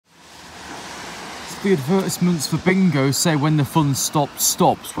the advertisements for bingo say when the fun stops,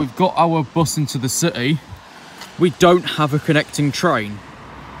 stops. We've got our bus into the city. We don't have a connecting train.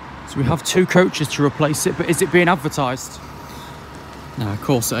 So we have 2 coaches to replace it, but is it being advertised? No, of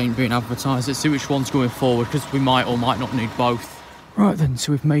course it ain't being advertised. Let's see which one's going forward, because we might or might not need both. Right then,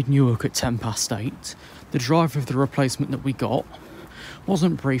 so we've made Newark at 8:10. The driver of the replacement that we got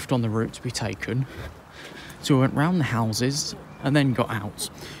wasn't briefed on the route to be taken. So we went round the houses and then got out.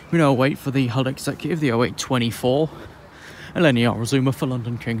 We now wait for the Hull Executive, the 0824, and Linear Azuma for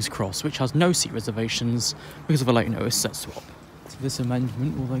London King's Cross, which has no seat reservations because of a late notice set swap. So this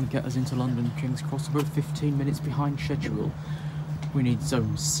amendment will then get us into London King's Cross about 15 minutes behind schedule. We need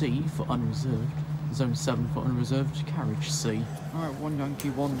Zone C for unreserved, Zone 7 for unreserved, Carriage C. Alright, 1 Yankee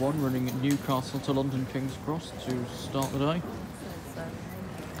 1-1 running at Newcastle to London King's Cross to start the day.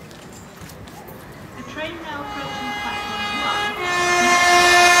 The train now approaching platform 1.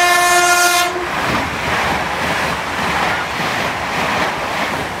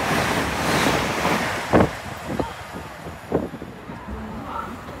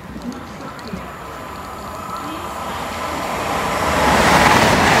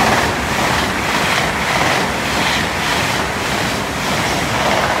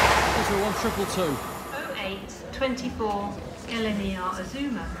 Triple 2. 0824 Linear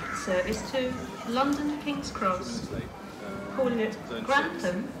Azuma, service to London King's Cross, calling at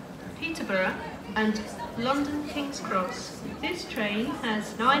Grantham, Peterborough and London King's Cross. This train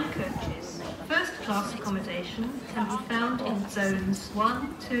has 9 coaches. First class accommodation can be found in zones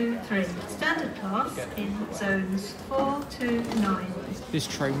 1, 2, 3. Standard class in zones 4 to 9. This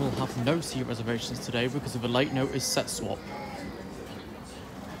train will have no seat reservations today because of a late notice set swap.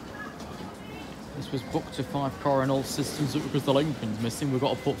 This was booked to 5-car and all systems, but because the Lincoln's missing, we've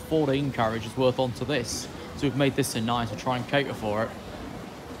got to put 14 carriages worth onto this. So we've made this a 9 to try and cater for it.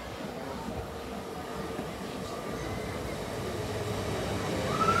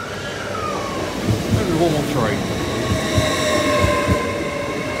 Maybe 113.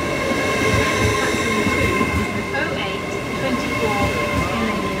 0824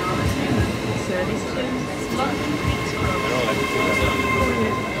 service to London King's Cross.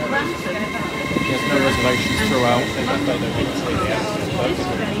 Grantham. There's no reservations throughout. This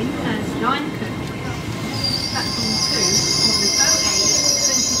train has 9 coaches. Platform 2 of the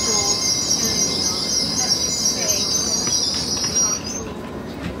 0824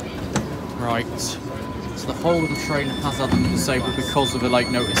 Right. So the whole of the train has had them disabled because of a late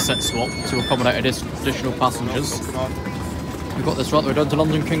notice set swap to accommodate additional passengers. We've got this right, we're done to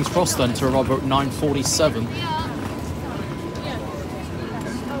London King's Cross then to arrive about 9:47.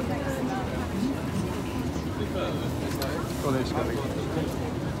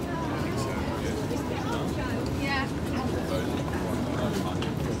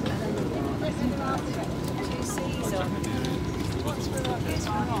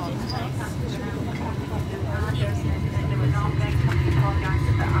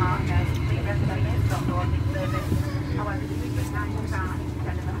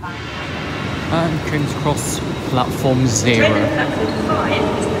 And King's Cross, platform 0. Train at platform 5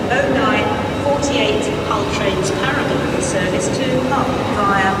 is the 0948 Hull Trains Paragon service to Hull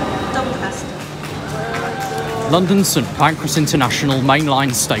via Doncaster. London St Pancras International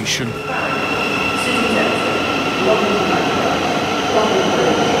Mainline Station. He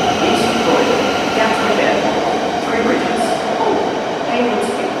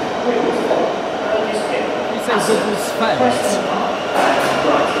says it was fair.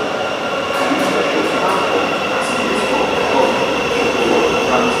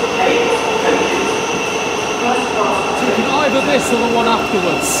 Either this or the one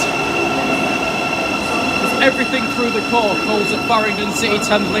afterwards. Because everything through the core calls at Farringdon, City,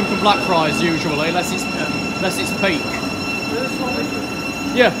 Thames, Lincoln, Blackfriars usually, unless it's peak.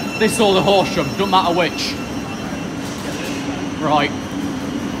 Yeah, this or the Horsham, don't matter which. Right.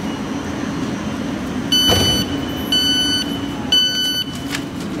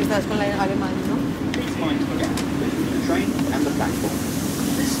 Estás con la alemán, ¿no? Please mind the train and the platform.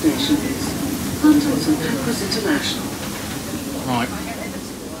 This station is London St Pancras International. Right.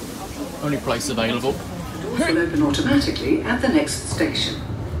 Only place available. Doors will open automatically at the next station.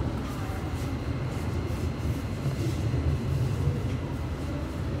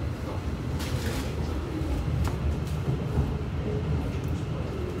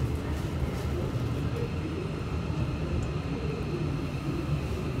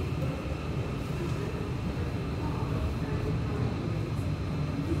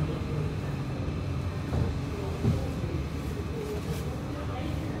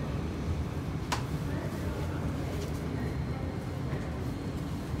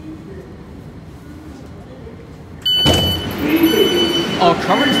 are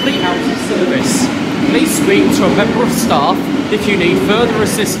currently out of service. Please speak to a member of staff if you need further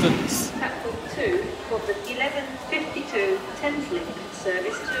assistance. Platform 2 for the 11:52 Thameslink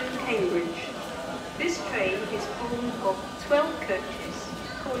service to Cambridge. This train is formed of 12 coaches,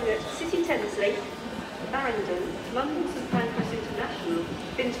 calling at City Thameslink, Barrington, London St Pancras International,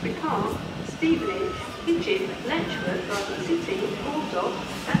 Finsbury Park, Stevenage, Hitchin, Letchworth, Garden City, Bulldog,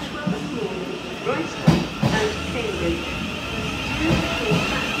 Ashwell and Morley, Royston and Cambridge. 2 full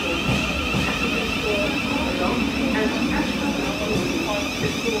platforms, Ashwell, Bulldog and Ashwell and Morley,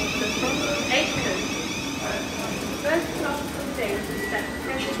 before the front 8 coaches. First class conveyance at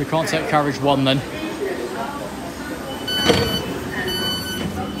present. We can't take carriage 1 then.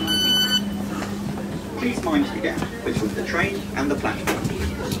 Please mind the gap between the train and the platform.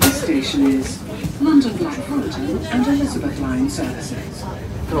 This station is London Blackfriars and Elizabeth Line services.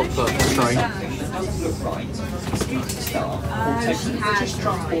 Good purple train. Look right. Excuse the staff or text the British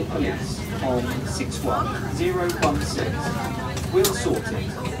Transport Police on 61016. We'll sort it.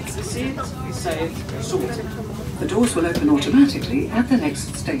 See it, say it, sort it. The doors will open automatically at the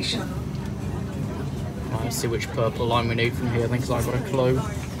next station. Right, let's see which purple line we need from here then, because I've got a clue.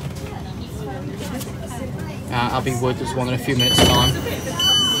 Abbey Wood, there's one in a few minutes' time.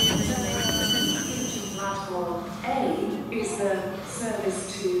 Platform A is the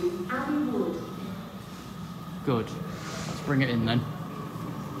service to Abbey Wood. Good. Let's bring it in then.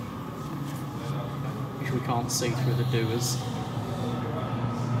 Which we can't see through the doers.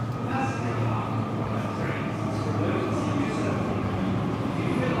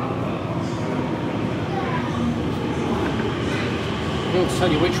 I won't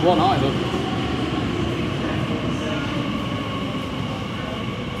tell you which one either.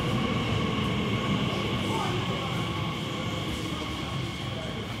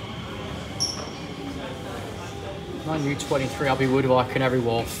 U23 Abbey Wood via Canary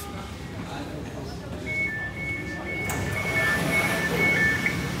Wharf.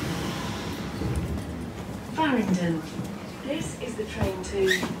 Farringdon. This is the train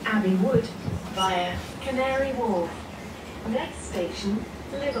to Abbey Wood via Canary Wharf. Next station,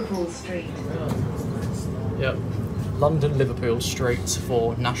 Liverpool Street. Yep. London Liverpool Street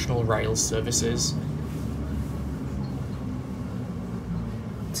for National Rail services.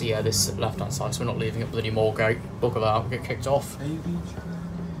 So yeah, this left hand side, so we're not leaving at bloody Moorgate. Bugger that, get kicked off.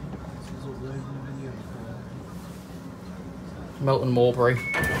 Melton Moorbury.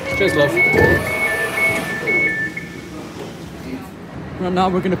 Cheers, love. Right, now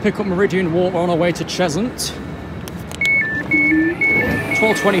we're going to pick up Meridian Walk on our way to Cheshunt.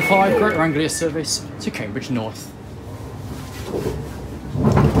 12:25 Greater Anglia service to Cambridge North.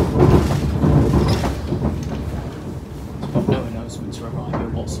 Got no announcement to arrive here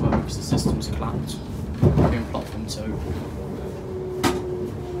whatsoever because the system's clamped. We're in platform 2.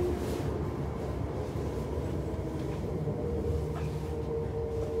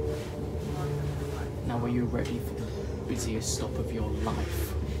 Now are you ready for the busiest stop of your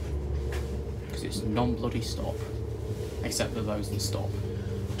life? Because it's non-bloody stop. Except for those that stop.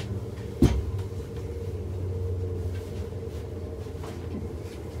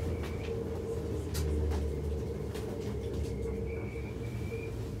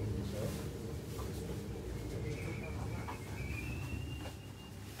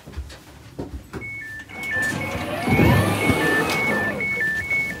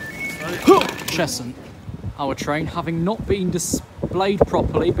 Cheshunt. Our train, having not been displayed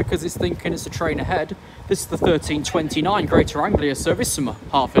properly because it's thinking it's a train ahead, this is the 13:29 Greater Anglia service from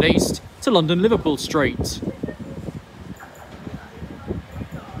Hertford East to London Liverpool Street.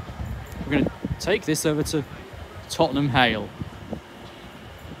 We're going to take this over to Tottenham Hale.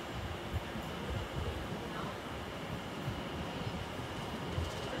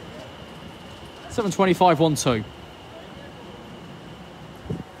 (7:25.12).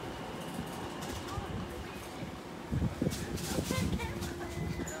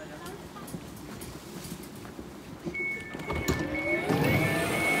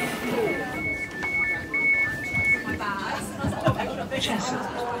 Cheshunt.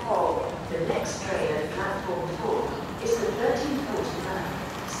 The next train at platform 4 is the 13:49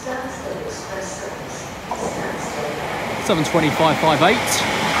 Stansted Express service. Stansted. 7:25.58.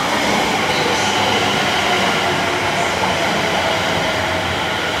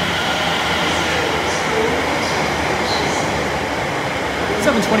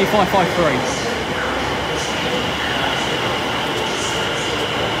 (7:25.53).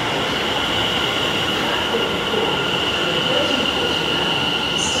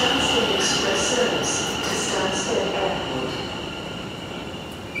 Stansted Express service to Stansted Airport.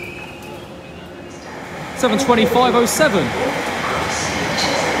 7:25.07.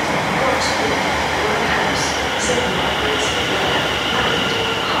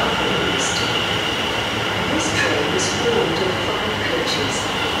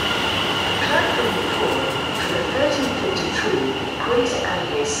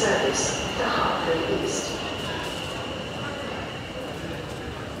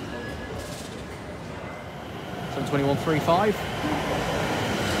 72135.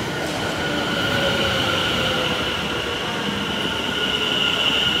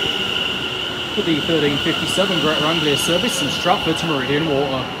 For the 1357 Greater Anglia service from Stratford to Meridian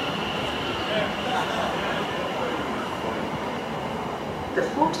Water. The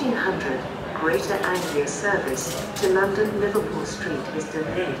 1400 Greater Anglia service to London Liverpool Street is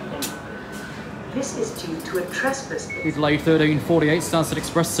delayed. This is due to a trespass. We delayed 1348 Stansted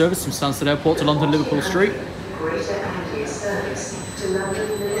Express service from Stansted Airport to London Liverpool Street. Greater Anglia service to London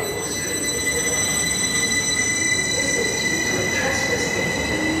Liverpool Street is delayed. This is due to a trespass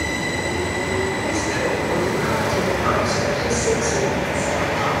incident. This train will depart in approximately 6 minutes.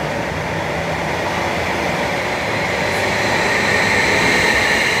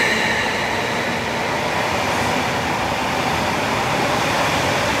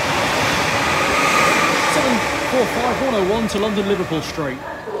 101 to London Liverpool Street.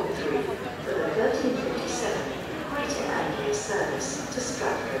 For the 1357 Greater Anglia service to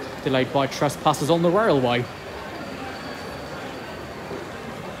Stratford. Delayed by trespassers on the railway.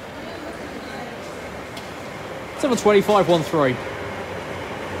 Seven 2513.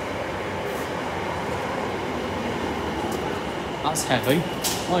 That's heavy.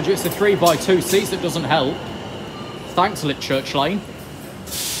 Mind you, it's the 3x2 seats that doesn't help. Thanks, Lit Church Lane,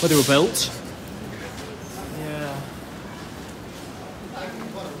 where they were built.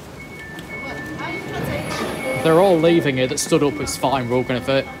 They're all leaving here that stood up, it's fine, we're all going to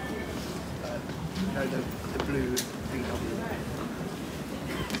fit. No, the blue VW.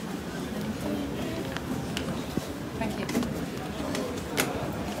 Thank you.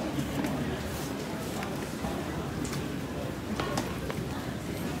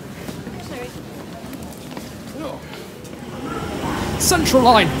 Central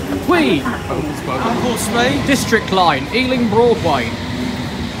Line, Wee! District Line, Ealing Broadway.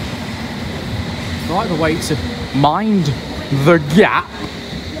 Right the way to mind the gap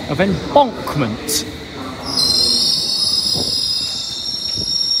of embankment.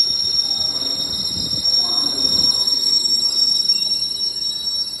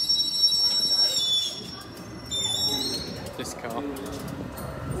 This car.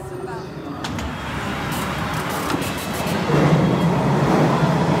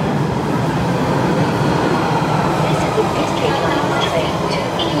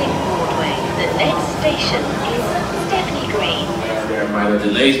 Minor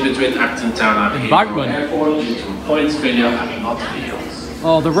delays between Acton Town and Embankment. Airport due to points failure and not vehicles.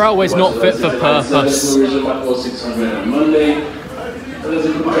 Oh, the railway's not fit for purpose. 600 on Monday. There's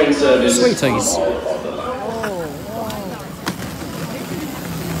a good train service. Sweeties.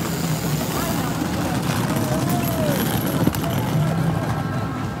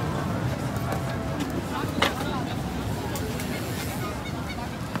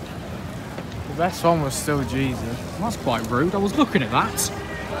 The best one was still Jesus. That's quite rude. I was looking at that.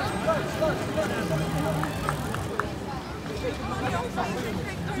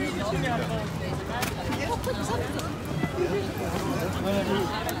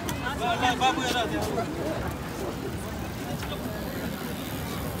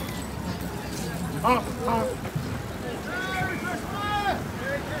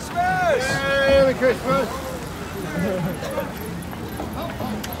 Merry Christmas!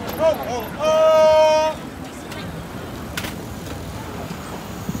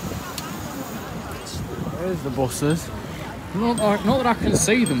 There's the buses. Not that I can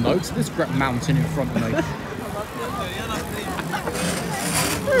see them though, to this great mountain in front of me.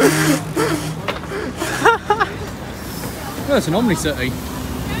 Oh, it's an Omni-City.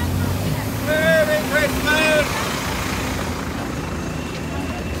 Merry Christmas!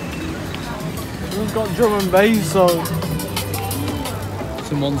 We've got drum and bass on.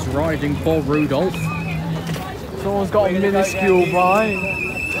 Someone's riding poor Rudolph. Someone's got a minuscule bike.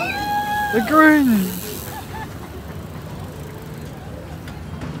 The green!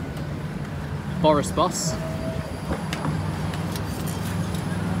 Boris bus.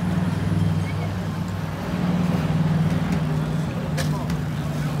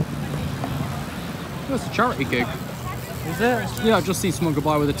 That's a charity gig. Is it? Yeah, I just seen someone go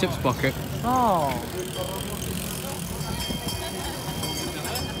by with a tips bucket. Oh.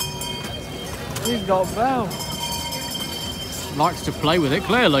 He's got a bell. Likes to play with it,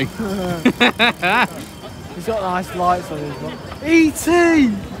 clearly. He's got nice lights on his one. E.T.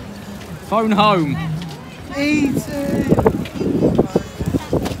 Phone home. E.T.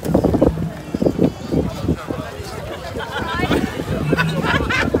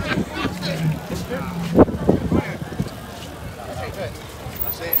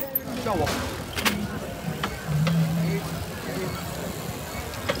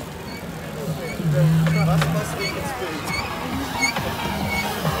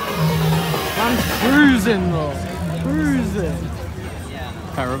 Cruising, look. Cruising.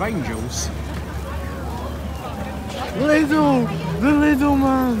 Pair of angels. Little, the little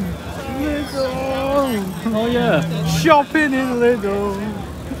man. Little. Oh yeah. Shopping in Lidl.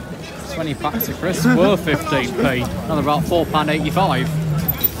 20 packs of crisps were 15p. Another about £4.85.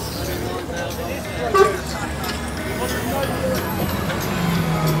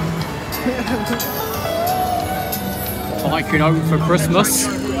 Biking home for Christmas.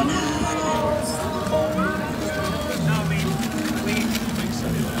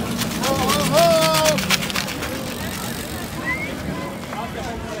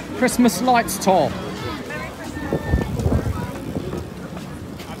 Christmas lights top.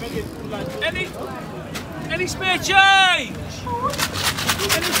 Any spare change?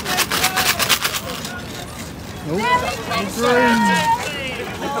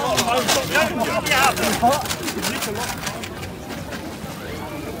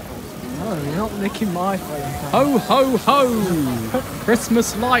 No, you're not nicking my phone. Ho ho ho!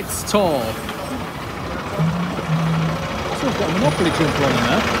 Christmas lights tour. So I've got a Monopoly jumper on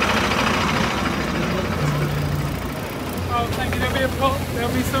there. Oh, thank you. There'll be a pot.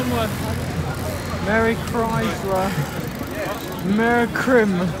 There'll be someone. Merry Chrysler. Merry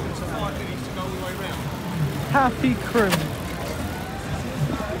Crim. Happy Crim.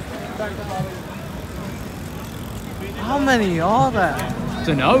 How many are there?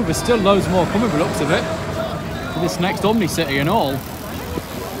 Don't know, there's still loads more coming by the looks of it. For this next Omni City and all.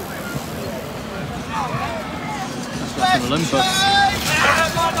 That's got some Olympus.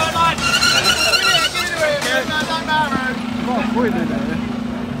 Got a quid in there.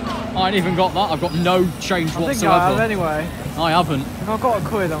 I ain't even got that, I've got no change I think whatsoever. I have anyway. I haven't. If I've got a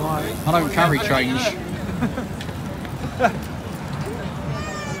quid, I might. I don't carry change.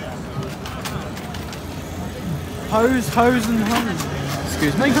 Hose, and hose.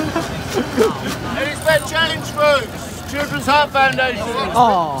 Excuse me? Any spare change, folks? Children's Heart Foundation.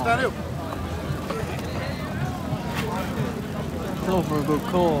 Oh. It's all for a good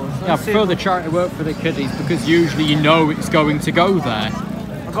cause. Yeah, I prefer the charity work for the kiddies because usually you know it's going to go there.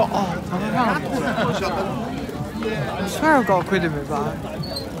 I got. Oh, I swear I've got a quid in my bag.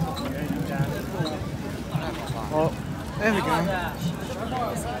 Oh, there we go.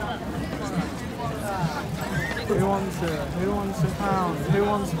 Who wants it? Who wants a pound? Who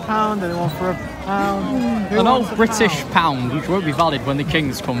wants a pound? Anyone for a pound? Who An wants old a British pound, which won't be valid when the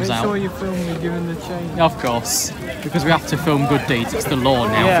King's comes Make out. sure you film me giving the change. Of course, because we have to film good deeds. It's the law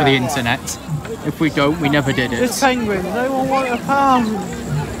now for the internet. If we don't, we never did it. This penguin, does anyone want a pound?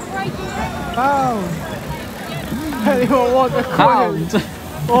 Pound. Anyone want a coin? Pound.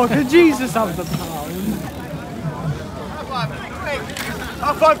 Or could Jesus have the pound?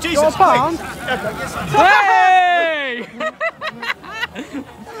 High five, Jesus. Got a pound? Hey!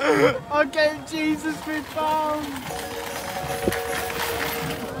 I gave Jesus my pound.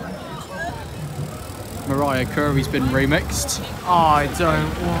 Mariah Carey's been remixed. I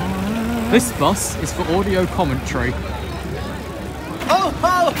don't want. This bus is for audio commentary. Ho,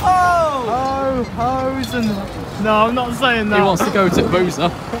 ho, ho! Oh, hose and. No, I'm not saying that. He wants to go to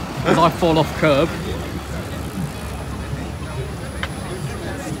Boozer as I fall off curb.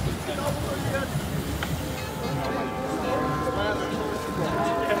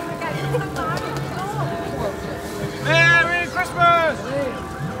 Merry Christmas!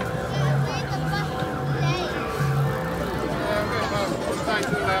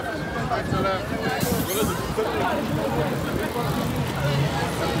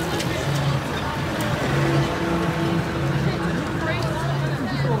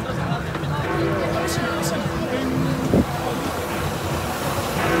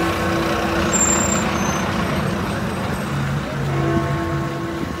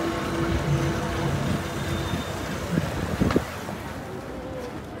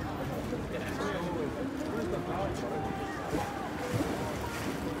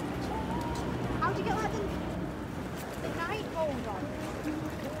 How'd you get like the night mode on?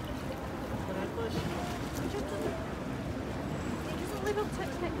 It doesn't live up to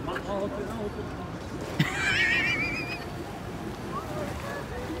expectations.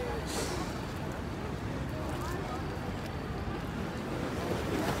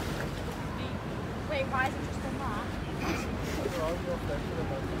 Wait, why is it just on that?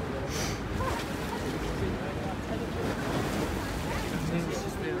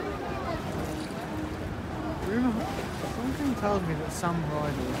 Something tells me that Sam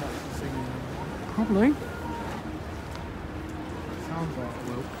Ryder was actually singing. Probably. Sounds like it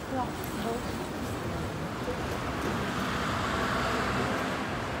will.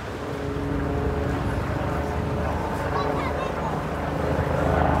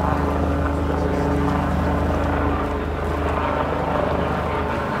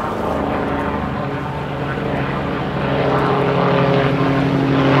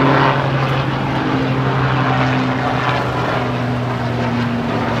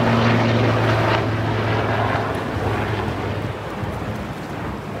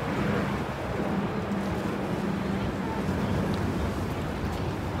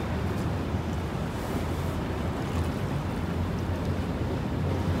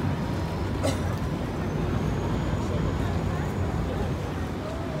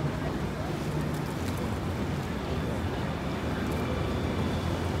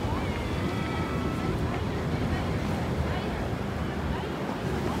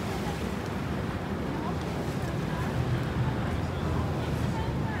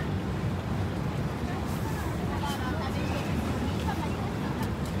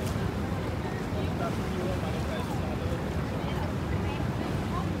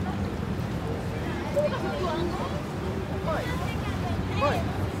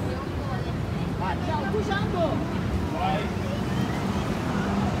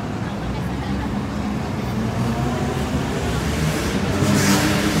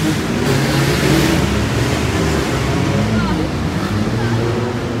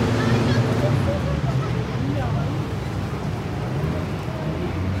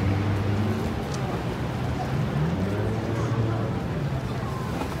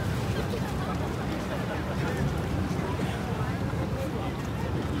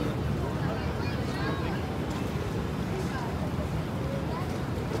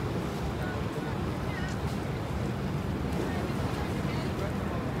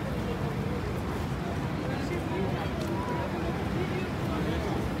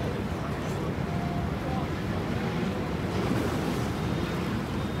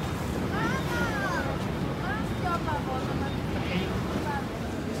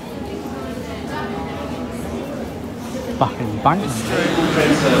 Back in the bank.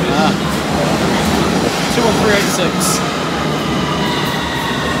 21386.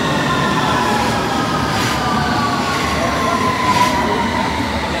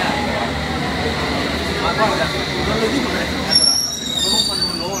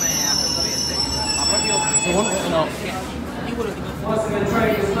 You want it or not? Passing the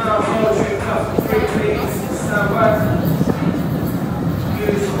train is now approaching Hertfordshire, please stand back.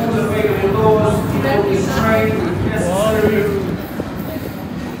 Use all available doors to board this train if necessary.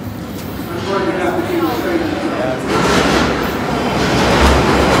 I'm going to have to keep the train.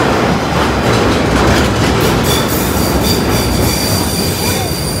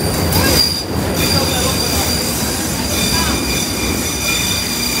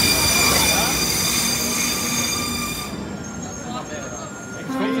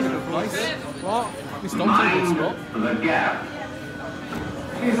 Mind the gap.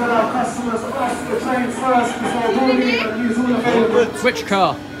 Please allow customers to cross the train first before boarding and use all available. Which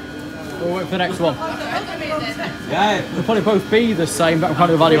car? Or wait for the next one? Yeah, they'll probably both be the same, but I'm trying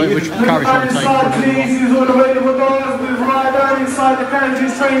to evaluate which carriage I would take. Inside, please use all available doors. Move right down inside the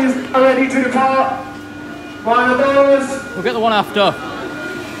carriages. Trains are ready to depart. Mind the doors. We'll get the one after.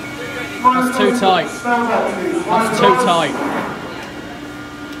 That's too tight. That's too tight.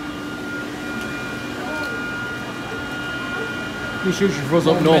 This usually for us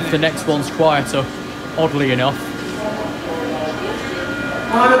up north, the next one's quieter, oddly enough.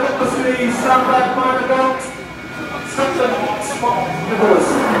 Mind the doors, please. Stand back, mind the doors. Stand back, spot the doors.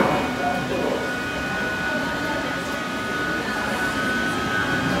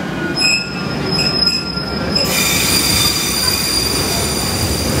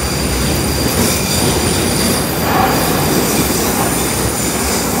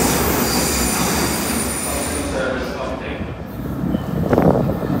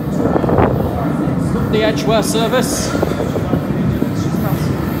 The Edgware service.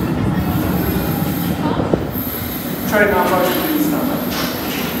 Train now approaching, please stand back.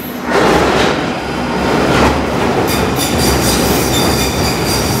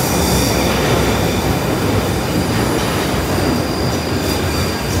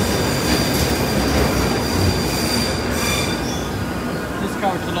 This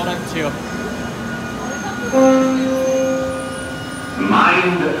carriage is a lot emptier.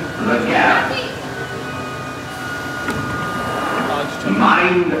 Mind the gap.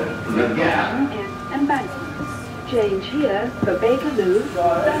 Mind the gap. Embankments. Change here for Bakerloo,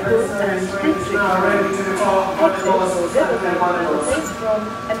 Fasteroute and NexTrain. Exit or reservations from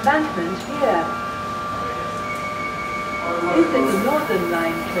embankment here. This is a Northern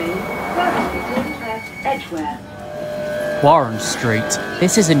Line train terminating at Edgware. Warren Street.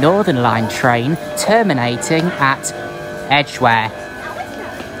 This is a Northern Line train terminating at Edgware.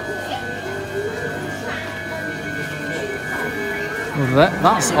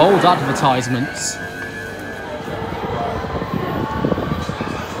 That's old advertisements.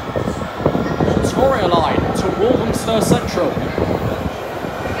 Victoria Line to Walthamstow Central.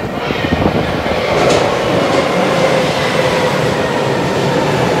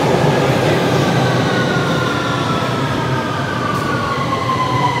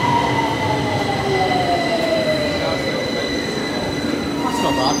 That's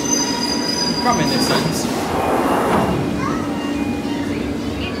not bad. Cramming this ends.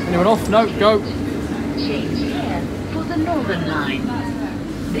 Anyone off? No, go. Change here for the Northern Line.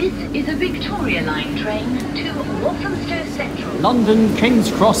 This is a Victoria Line train to Walthamstow Central. London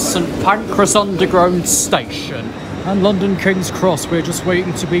King's Cross St Pancras Underground Station. And London King's Cross, we're just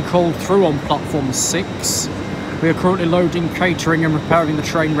waiting to be called through on platform 6. We are currently loading catering and preparing the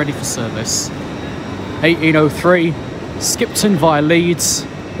train ready for service. 1803, Skipton via Leeds,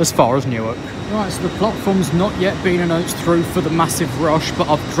 as far as Newark. Right, so the platform's not yet been announced through for the massive rush, but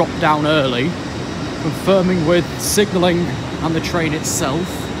I've dropped down early, confirming with signalling and the train itself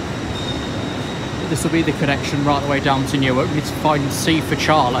that this will be the connection right the way down to Newark. We need to find C for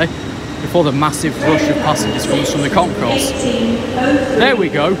Charlie before the massive rush of passengers comes from the concourse. There we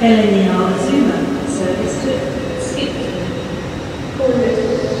go.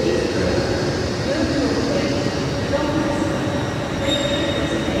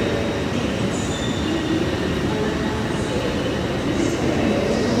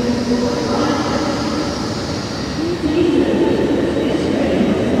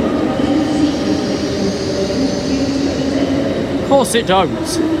 Of course it don't.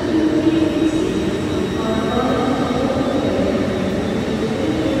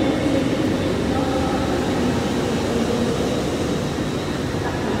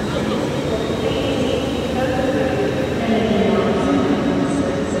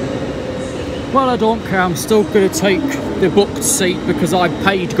 Well, I don't care, I'm still going to take the booked seat because I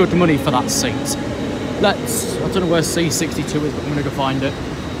paid good money for that seat. I don't know where C62 is, but I'm going to go find it.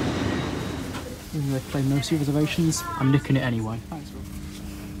 Even though they claim no seat reservations, I'm nicking it anyway.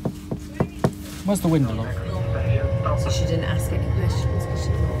 Where's the window lock? So she didn't ask any questions because she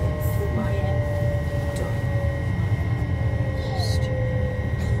thought,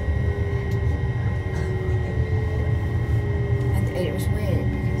 and it was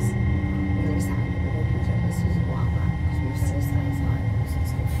weird because we were sat in the middle, this was a while back because we were still sat outside, it was so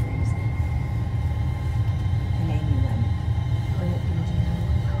freezing. And Amy went, oh, what can you do now?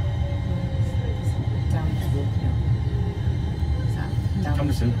 Down was walking up. Down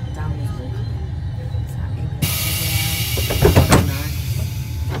was walking up.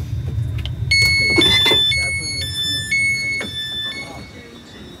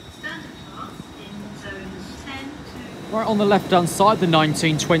 Right on the left-hand side, the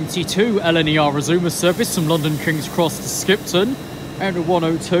 1922 LNER Azuma service from London King's Cross to Skipton. And a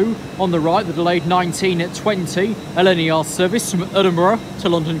 102 on the right, the delayed 1920 LNER service from Edinburgh to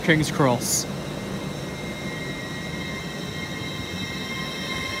London King's Cross.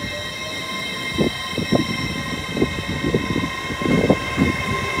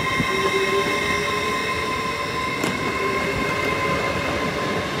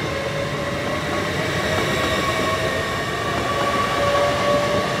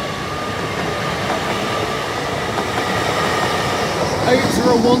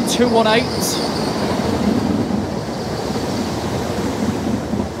 Zero 1218.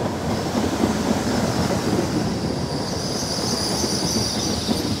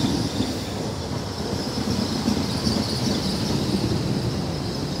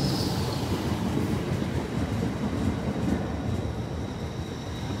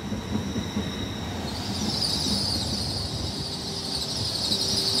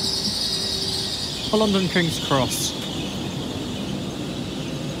 For London King's Cross.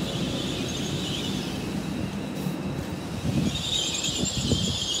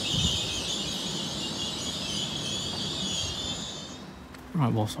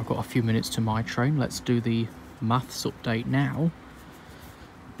 Right, whilst I've got a few minutes to my train, let's do the maths update now.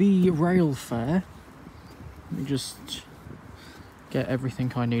 The rail fare, let me just get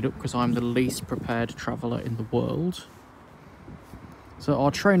everything I need up because I'm the least prepared traveller in the world. So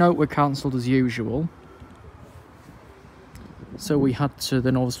our train out were cancelled as usual. So we had to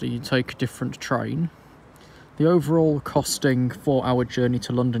then obviously take a different train. The overall costing for our journey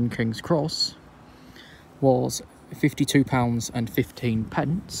to London King's Cross was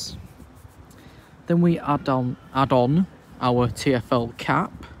 £52.15. Then we add on our TfL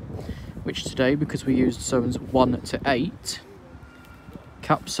cap, which today, because we used zones 1 to 8,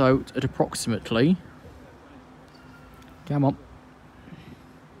 caps out at approximately, come on,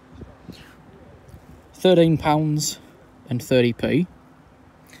 £13.30.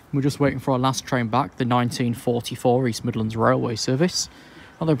 We're just waiting for our last train back, the 1944 East Midlands Railway service,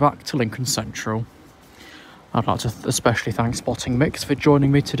 and they're back to Lincoln Central. I'd like to especially thank Spotting Mix for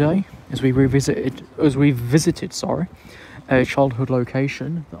joining me today as we visited a childhood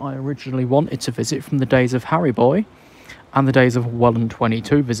location that I originally wanted to visit from the days of Harry Boy and the days of Welland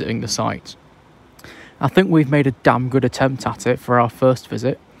 22 visiting the site. I think we've made a damn good attempt at it for our first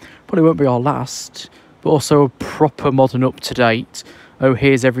visit. Probably won't be our last, but also a proper modern up-to-date, oh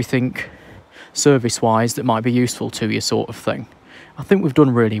here's everything service-wise that might be useful to you sort of thing. I think we've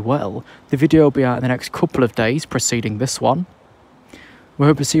done really well. The video will be out in the next couple of days preceding this one. We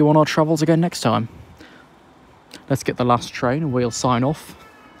hope to see you on our travels again next time. Let's get the last train and we'll sign off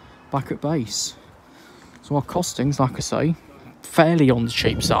back at base. So our costings, like I say, fairly on the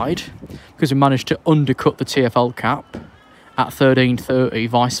cheap side because we managed to undercut the TfL cap at 13.30,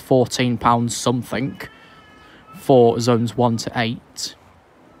 vice £14 something for zones 1 to 8.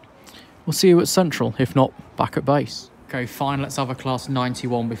 We'll see you at Central, if not, back at base. Okay, fine, let's have a class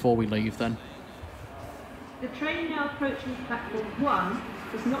 91 before we leave then. The train now approaching platform 1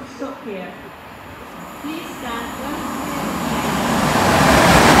 does not stop here. Please stand well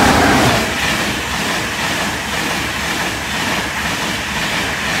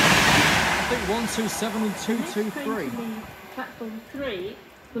I think 127 and 223. Platform 3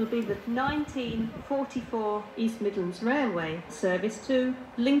 will be the 1944 East Midlands Railway service to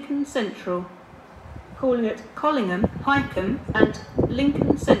Lincoln Central, calling at Collingham, Highcombe and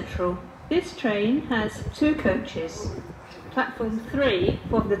Lincoln Central. This train has 2 coaches. Platform 3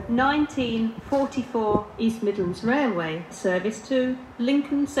 for the 1944 East Midlands Railway service to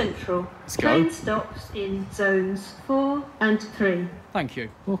Lincoln Central. Train stops in zones 4 and 3. Thank you.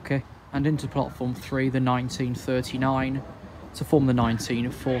 Okay. And into platform 3, the 1939 to form the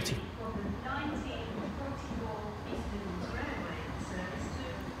 1940.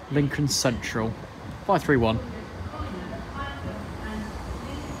 Lincoln Central. 531.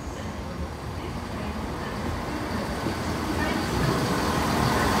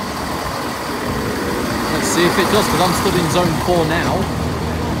 Let's see if it does, because I'm stood in zone 4 now.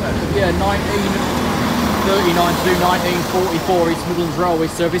 Yeah, 1939 to 1944 East Midlands Railway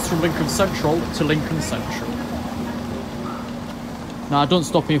service from Lincoln Central to Lincoln Central. Nah, don't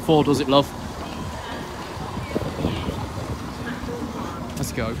stop in 4, does it, love?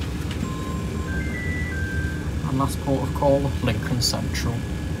 Let's go. And last port of call, Lincoln Central.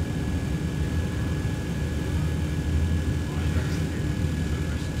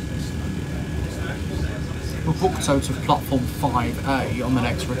 We're booked out of platform 5A on the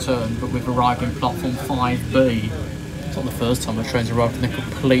next return, but we've arrived in platform 5B. It's not the first time the train's arrived in the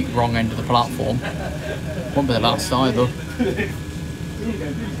complete wrong end of the platform. Won't be the last either.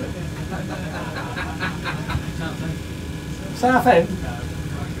 South End.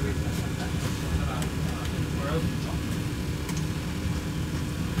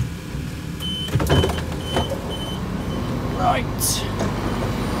 Right.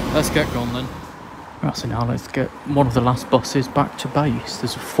 Let's get going then. Right, so now let's get one of the last buses back to base.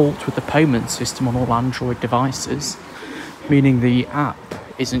 There's a fault with the payment system on all Android devices, meaning the app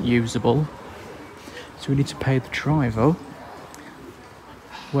isn't usable. So we need to pay the driver,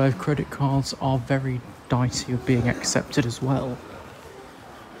 where credit cards are very dicey of being accepted as well.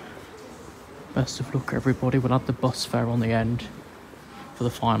 Best of luck everybody, we'll add the bus fare on the end for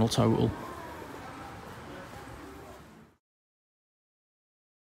the final total.